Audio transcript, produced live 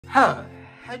Huh,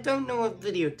 I don't know what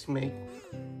video to make.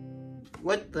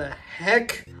 What the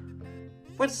heck?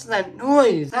 What's that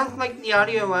noise? Sounds like the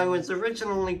audio I was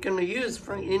originally gonna use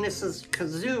for Ines'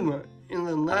 Kazoo in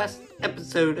the last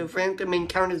episode of Random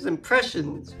Encounters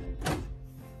Impressions.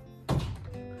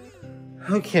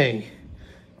 Okay,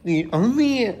 the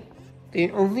only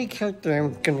character I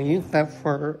was gonna use that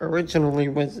for originally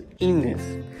was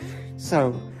Ines.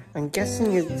 So, I'm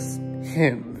guessing it's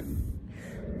him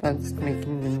that's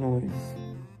making the noise.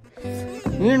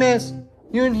 Ines,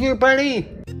 you in here, buddy?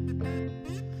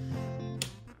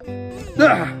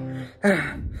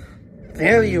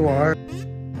 There you are.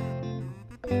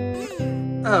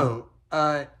 Oh,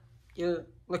 you're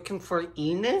looking for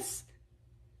Ines?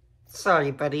 Sorry,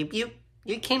 buddy,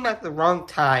 you came at the wrong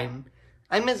time.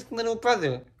 I'm his little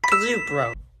brother, Kazoo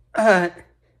Bro.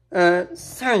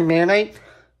 Sorry, man, I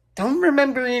don't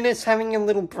remember Ines having a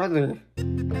little brother.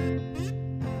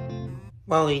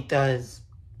 Well, he does.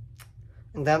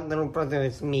 And that little brother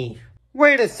is me.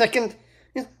 Wait a second.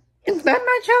 Is that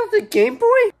my childhood Game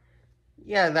Boy?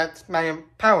 Yeah, that's my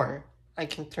power. I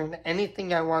can turn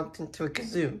anything I want into a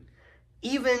kazoo.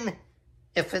 Even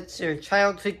if it's your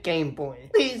childhood Game Boy.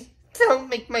 Please, don't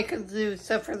make my kazoo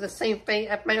suffer the same fate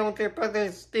as my older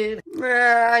brothers did.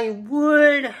 I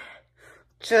would.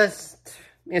 Just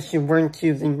if you weren't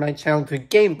using my childhood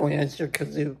Game Boy as your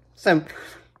kazoo. So,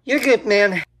 you're good,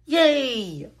 man.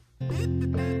 Yay!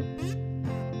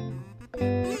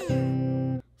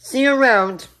 See you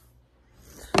around.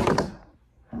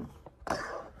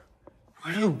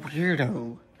 What a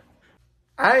weirdo.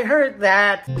 I heard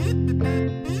that.